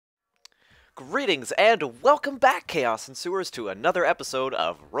Greetings and welcome back, Chaos-Ensuers, to another episode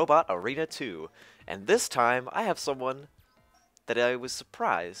of Robot Arena 2. And this time, I have someone that I was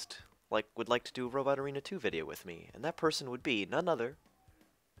surprised would like to do a Robot Arena 2 video with me. And that person would be none other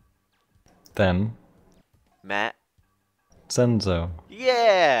Then Mattsenzo. Senzo.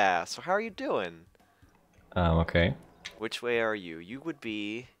 Yeah! So how are you doing? Okay. Which way are you? You would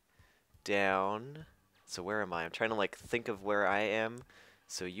be down... So where am I? I'm trying to think of where I am.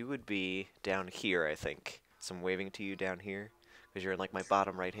 So you would be down here, I think. So I'm waving to you down here. Because you're in my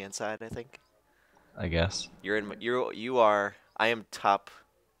bottom right hand side, I think. I guess. You're in you are I am top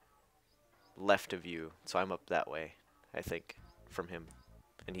left of you, so I'm up that way, I think, from him.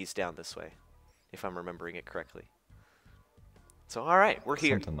 And he's down this way, if I'm remembering it correctly. So alright, we're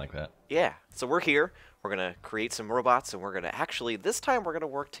here. Something like that. Yeah, so we're here. We're gonna create some robots, and we're gonna actually, this time we're gonna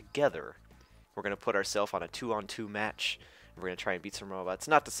work together. We're gonna put ourselves on a 2-on-2 match. We're gonna try and beat some robots.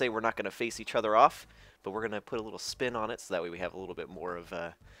 Not to say we're not gonna face each other off, but we're gonna put a little spin on it so that way we have a little bit more of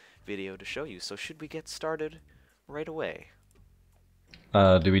a video to show you. So should we get started right away?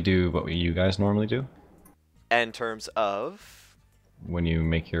 Do we do what you guys normally do? In terms of... When you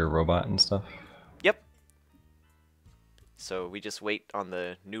make your robot and stuff? Yep. So we just wait on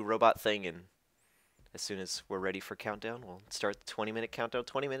the new robot thing, and as soon as we're ready for countdown, we'll start the 20-minute countdown.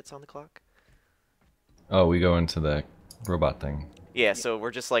 20 minutes on the clock. Oh, we go into the robot thing. Yeah, so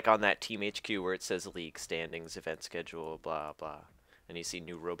we're just on that Team HQ where it says league standings, event schedule, blah, blah. And you see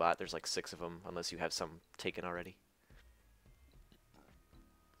new robot, there's 6 of them, unless you have some taken already.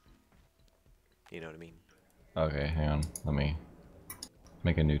 You know what I mean? Okay, hang on. Let me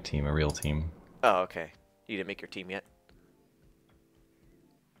make a new team, a real team. Oh, okay. You didn't make your team yet?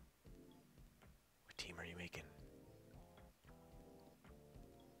 What team are you making?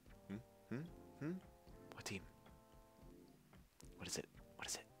 What team? What is it? What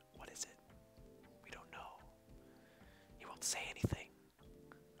is it? What is it? We don't know. You won't say anything.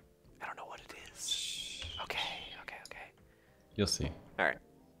 I don't know what it is. Okay. You'll see. Alright.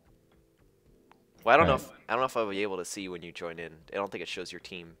 Well, I don't Alright. know if I'll be able to see when you join in. I don't think it shows your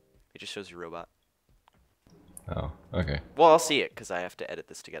team. It just shows your robot. Oh, okay. Well, I'll see it because I have to edit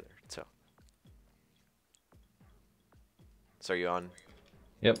this together. So are you on?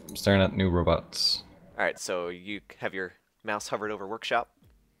 Yep, staring at new robots. Alright, so you have your mouse hovered over workshop?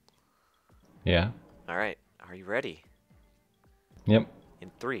 Yeah. Alright, are you ready? Yep.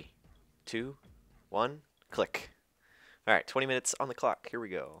 In 3, 2, 1, click. Alright, 20 minutes on the clock. Here we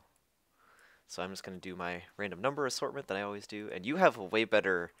go. So I'm just going to do my random number assortment that I always do. And you have a way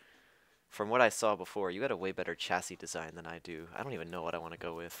better, from what I saw before, you had a way better chassis design than I do. I don't even know what I want to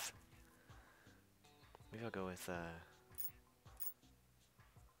go with. Maybe I'll go with, I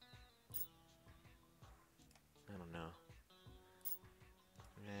don't know.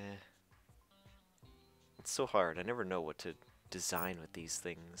 It's so hard. I never know what to design with these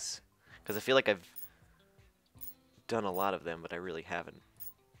things. Because I feel like I've done a lot of them, but I really haven't.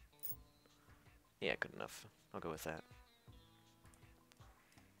 Yeah, good enough. I'll go with that.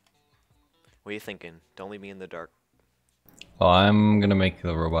 What are you thinking? Don't leave me in the dark. Well, I'm gonna make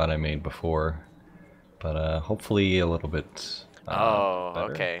the robot I made before, but hopefully a little bit Oh,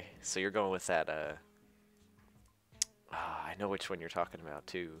 better. okay. So you're going with that, I know which one you're talking about,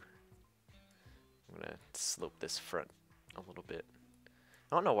 too. I'm gonna slope this front a little bit.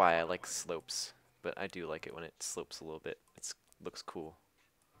 I don't know why I like slopes, but I do like it when it slopes a little bit. It looks cool.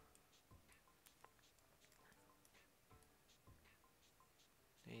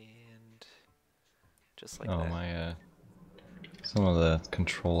 And just like Oh, that. my some of the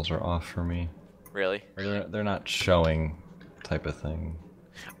controls are off for me. Really? Or they're not showing type of thing.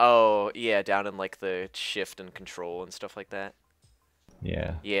 Oh, yeah, down in the shift and control and stuff like that.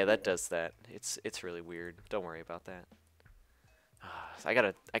 Yeah. Yeah, that does that. It's really weird. Don't worry about that.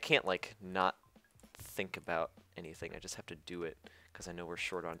 I can't not think about anything. I just have to do it because I know we're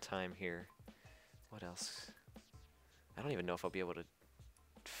short on time here. What else? I don't even know if I'll be able to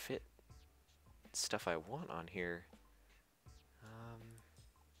fit stuff I want on here.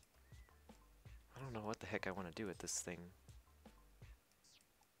 I don't know what the heck I want to do with this thing.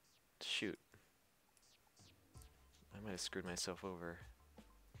 Shoot. I might have screwed myself over.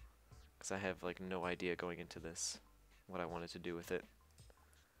 Because I have no idea going into this what I wanted to do with it.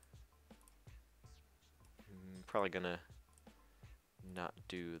 Probably gonna not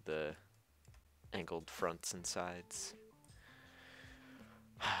do the angled fronts and sides.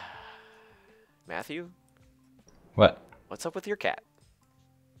 Matthew? What? What's up with your cat?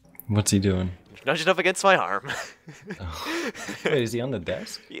 What's he doing? Nudged up against my arm. Oh. Wait, is he on the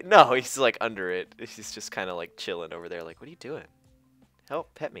desk? No, he's under it. He's just kind of chilling over there. What are you doing?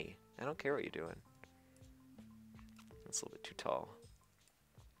 Help, pet me. I don't care what you're doing. That's a little bit too tall.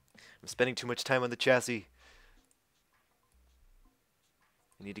 I'm spending too much time on the chassis.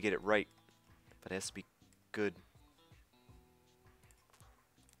 I need to get it right, but it has to be good.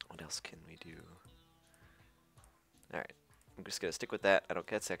 What else can we do? Alright, I'm just going to stick with that. I don't.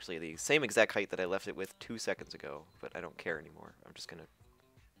 That's actually the same exact height that I left it with 2 seconds ago, but I don't care anymore. I'm just going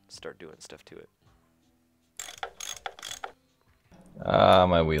to start doing stuff to it.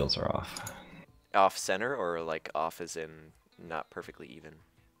 My wheels are off. Off center, or like off as in not perfectly even?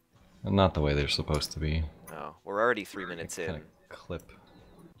 Not the way they're supposed to be. Oh, we're already 3 minutes Kind in, of clip.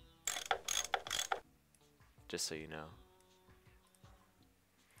 just so you know.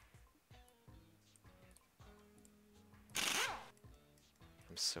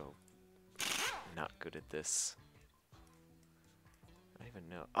 I'm so not good at this. I don't even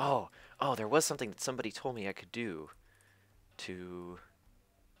know. Oh, there was something that somebody told me I could do to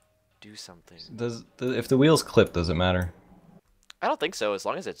do something. If the wheels clip, does it matter? I don't think so. As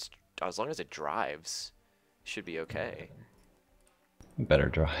long as it drives, it should be okay. Better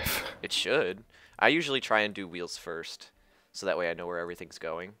drive. It should. I usually try and do wheels first, so that way I know where everything's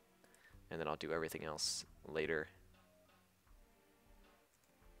going, and then I'll do everything else later.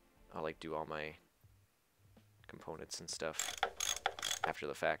 I'll like do all my components and stuff after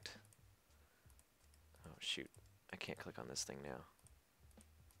the fact. Oh shoot, I can't click on this thing now.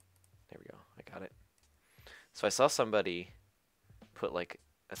 There we go, I got it. So I saw somebody put like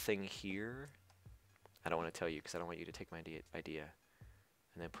a thing here. I don't want to tell you because I don't want you to take my idea.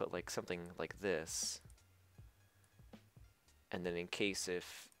 And then put like something like this. And then in case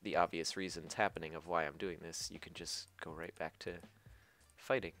if the obvious reason's happening of why I'm doing this, you can just go right back to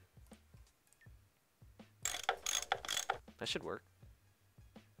fighting. That should work.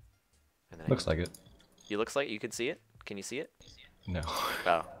 And then Looks like it. You looks like you can see it? Can you see it? No.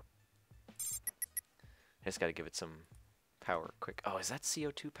 Oh. I just gotta give it some power quick. Oh, is that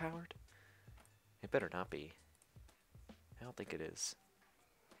CO2 powered? It better not be. I don't think it is.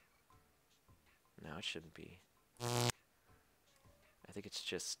 No, it shouldn't be. I think it's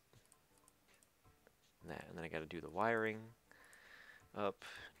just that. And then I gotta do the wiring. Up,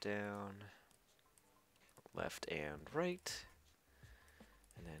 down, left and right.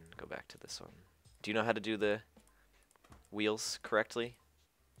 And then go back to this one. Do you know how to do the wheels correctly?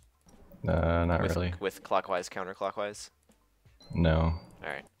 Not really. With clockwise, counterclockwise? No.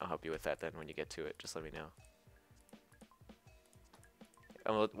 Alright, I'll help you with that then when you get to it. Just let me know.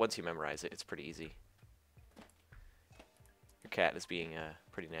 Once you memorize it, it's pretty easy. Your cat is being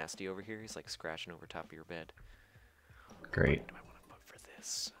pretty nasty over here. He's like scratching over top of your bed. Great. What do I want to put for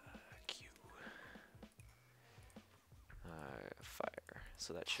this? Q. Fire.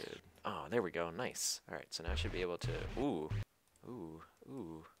 So that should... Oh, there we go. Nice. Alright, so now I should be able to... Ooh. Ooh.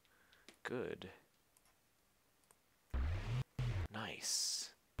 Ooh. Good.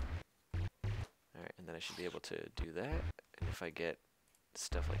 Nice. Alright, and then I should be able to do that. And if I get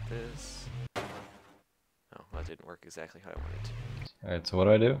stuff like this... Oh, well, that didn't work exactly how I wanted to. Alright, so what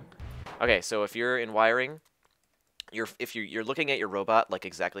do I do? Okay, so if you're in wiring, if you're looking at your robot like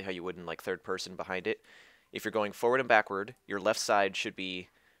exactly how you would in like third person behind it. If you're going forward and backward, your left side should be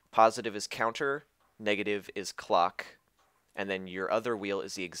positive is counter, negative is clock, and then your other wheel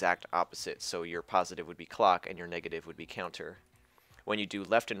is the exact opposite. So your positive would be clock and your negative would be counter. When you do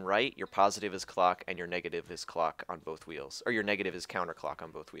left and right, your positive is clock and your negative is clock on both wheels. Or your negative is counterclock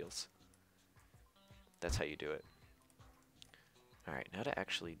on both wheels. That's how you do it. Alright, now to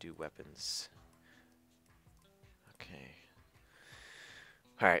actually do weapons. Okay.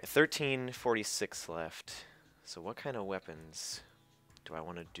 Alright, 1346 left. So what kind of weapons do I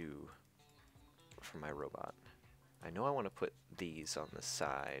want to do for my robot? I know I want to put these on the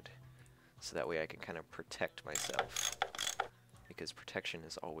side, so that way I can kind of protect myself. Because protection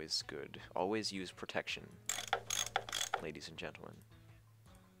is always good. Always use protection, ladies and gentlemen.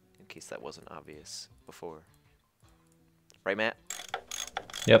 In case that wasn't obvious before. Right, Matt?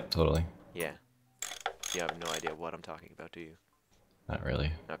 Yep, totally. Yeah. You have no idea what I'm talking about, do you? Not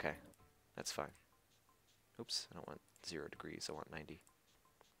really. Okay. That's fine. Oops, I don't want 0 degrees, I want 90.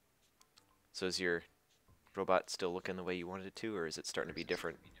 So is your robot still looking the way you wanted it to, or is it starting to be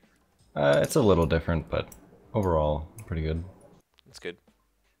different? It's a little different, but overall, pretty good. That's good.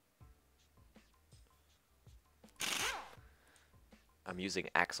 I'm using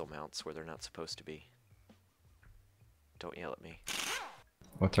axle mounts where they're not supposed to be. Don't yell at me.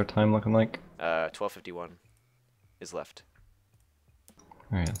 What's our time looking like? 12:51 is left.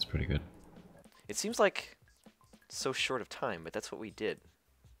 Alright, that's pretty good. It seems like so short of time, but that's what we did.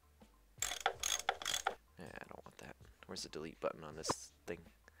 Yeah, I don't want that. Where's the delete button on this thing?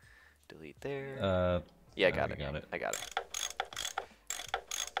 there. Yeah, I got we it. got it. I got it.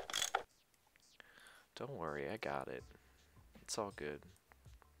 Don't worry, I got it. It's all good.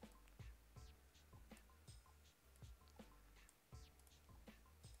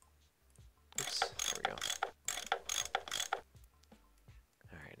 Oops, there we go.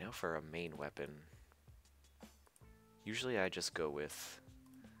 Alright, now for a main weapon. Usually I just go with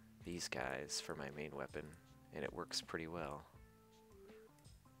these guys for my main weapon, and it works pretty well.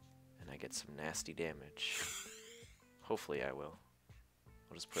 And I get some nasty damage. Hopefully I will.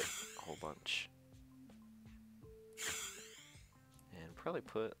 I'll just put a whole bunch. And probably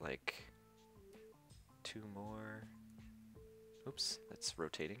put like 2 more. Oops, that's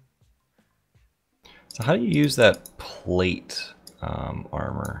rotating. So how do you use that plate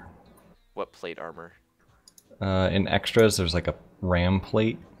armor? What plate armor? In extras, there's like a ram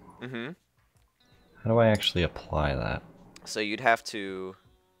plate. Mm-hmm. How do I actually apply that? So you'd have to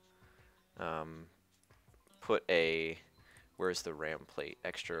put a... Where's the ram plate?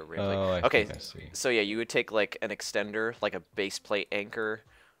 Extra ram plate. Oh, I Okay, think I see. so yeah, you would take like an extender, like a base plate anchor,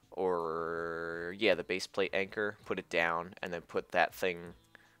 or yeah, the base plate anchor, put it down, and then put that thing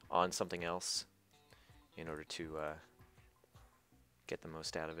on something else in order to get the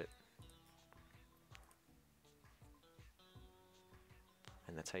most out of it.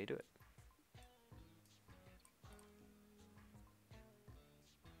 And that's how you do it.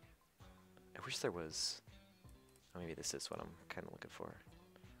 I wish there was... Oh, maybe this is what I'm kind of looking for.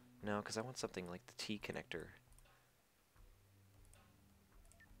 No, because I want something like the T connector.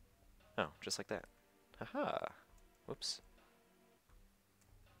 Oh, just like that. Haha. Whoops.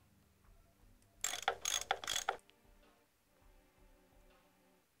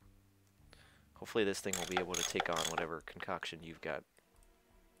 Hopefully this thing will be able to take on whatever concoction you've got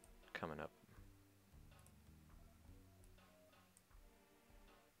coming up.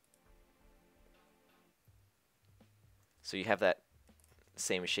 So you have that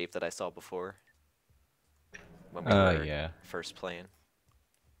same shape that I saw before when we were Yeah. first playing.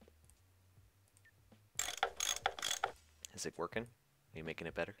 Is it working? Are you making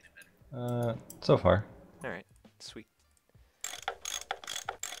it better? So far. Alright, sweet.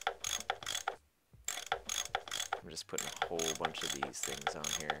 I'm just putting a whole bunch of these things on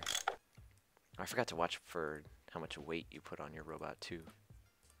here. I forgot to watch for how much weight you put on your robot too.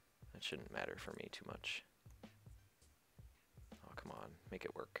 That shouldn't matter for me too much. Oh, come on, make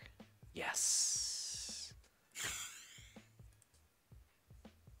it work. Yes!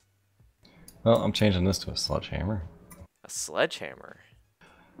 Well, I'm changing this to a sledgehammer. A sledgehammer?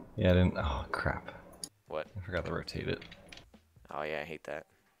 Yeah, I didn't... Oh, crap. What? I forgot to rotate it. Oh yeah, I hate that.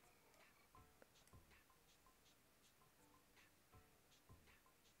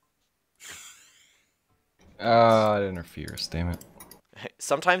 Oh, it interferes, damn it.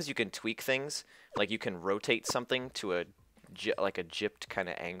 Sometimes you can tweak things, like you can rotate something to a like a gypped kind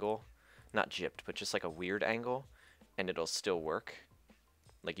of angle. Not gypped, but just like a weird angle, and it'll still work.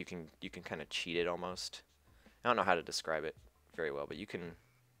 Like you can kind of cheat it almost. I don't know how to describe it very well, but you can...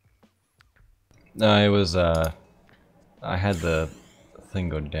 No, it was, I had the thing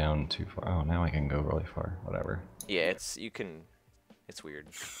go down too far. Oh, now I can go really far. Whatever. Yeah, it's weird.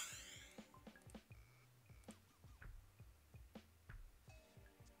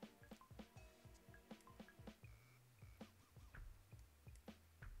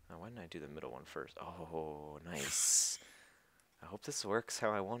 Oh, why didn't I do the middle one first? Oh, nice. I hope this works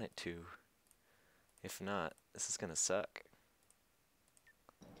how I want it to. If not, this is gonna suck.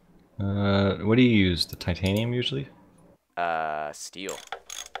 What do you use? The titanium usually? Steel.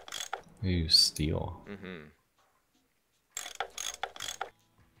 You use steel. Mm-hmm.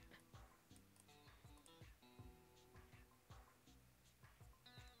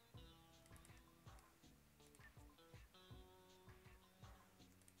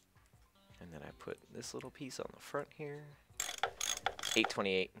 And then I put this little piece on the front here.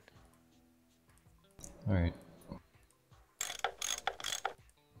 828. Alright.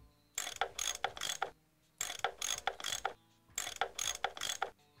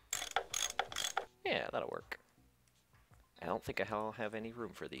 Yeah, that'll work. I don't think I'll have any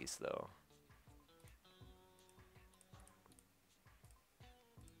room for these, though.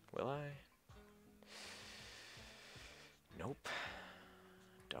 Will I? Nope.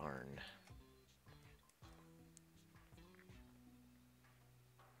 Darn.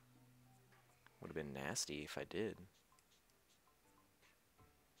 Would have been nasty if I did.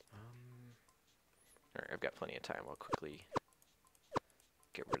 Alright, I've got plenty of time. I'll quickly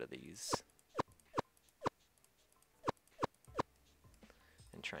get rid of these.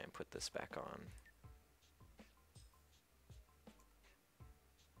 And try and put this back on.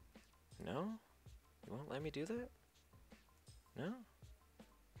 No? You won't let me do that? No?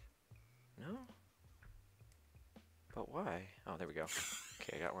 No? But why? Oh, there we go.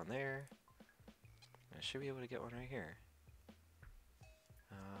 Okay, I got one there. I should be able to get one right here.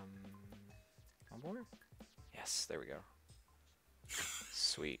 One more? Yes, there we go.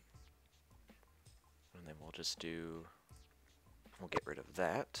 Sweet. And then we'll just do... We'll get rid of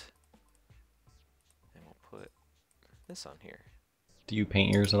that. And we'll put this on here. Do you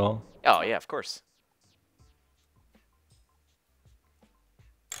paint yours at all? Oh, yeah, of course.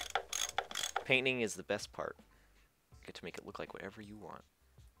 Painting is the best part. You get to make it look like whatever you want.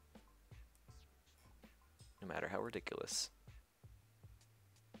 No matter how ridiculous.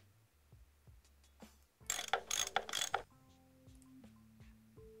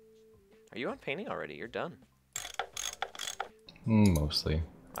 Are you on painting already? You're done. Mostly.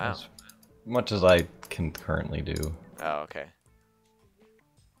 Wow. As much as I can currently do. Oh, okay.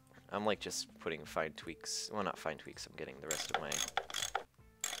 I'm like just putting fine tweaks. Well, not fine tweaks. I'm getting the rest of my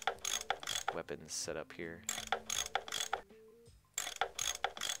weapons set up here.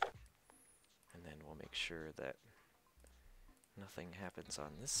 And then we'll make sure that nothing happens on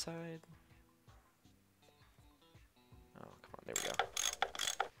this side. Oh, come on. There we go.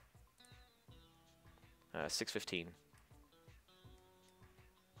 6:15.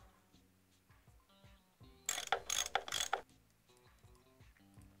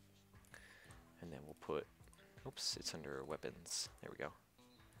 And then we'll put... Oops, it's under weapons. There we go.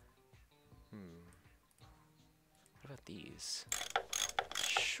 What about these?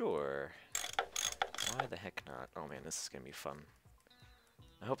 Sure. Why the heck not? Oh man, this is gonna be fun.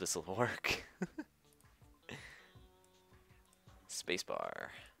 I hope this will work. Spacebar.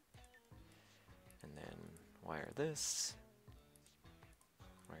 And then wire this.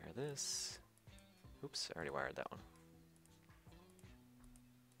 Wire this. Oops, I already wired that one.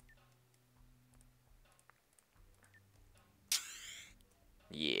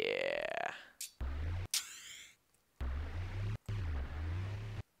 Yeah.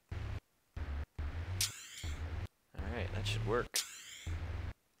 Alright, that should work.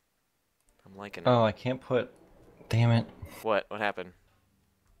 I'm liking it. Oh, I can't put... Damn it. What? What happened?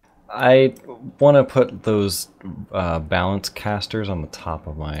 I want to put those balance casters on the top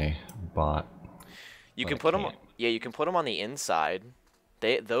of my bot. You but can I put them. can't. Yeah, you can put them on the inside.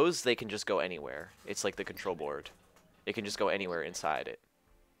 They can just go anywhere. It's like the control board. It can just go anywhere inside it.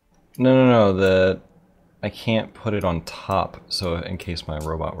 No. I can't put it on top, so in case my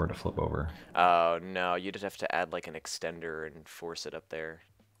robot were to flip over. Oh no, you'd have to add like an extender and force it up there.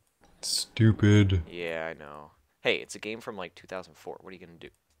 Stupid. Yeah, I know. Hey, it's a game from like 2004. What are you gonna do?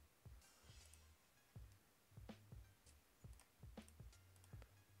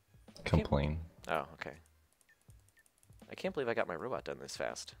 Complain. Oh, okay. I can't believe I got my robot done this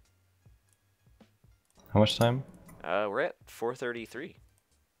fast. How much time? We're at 4:33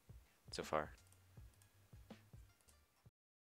 so far.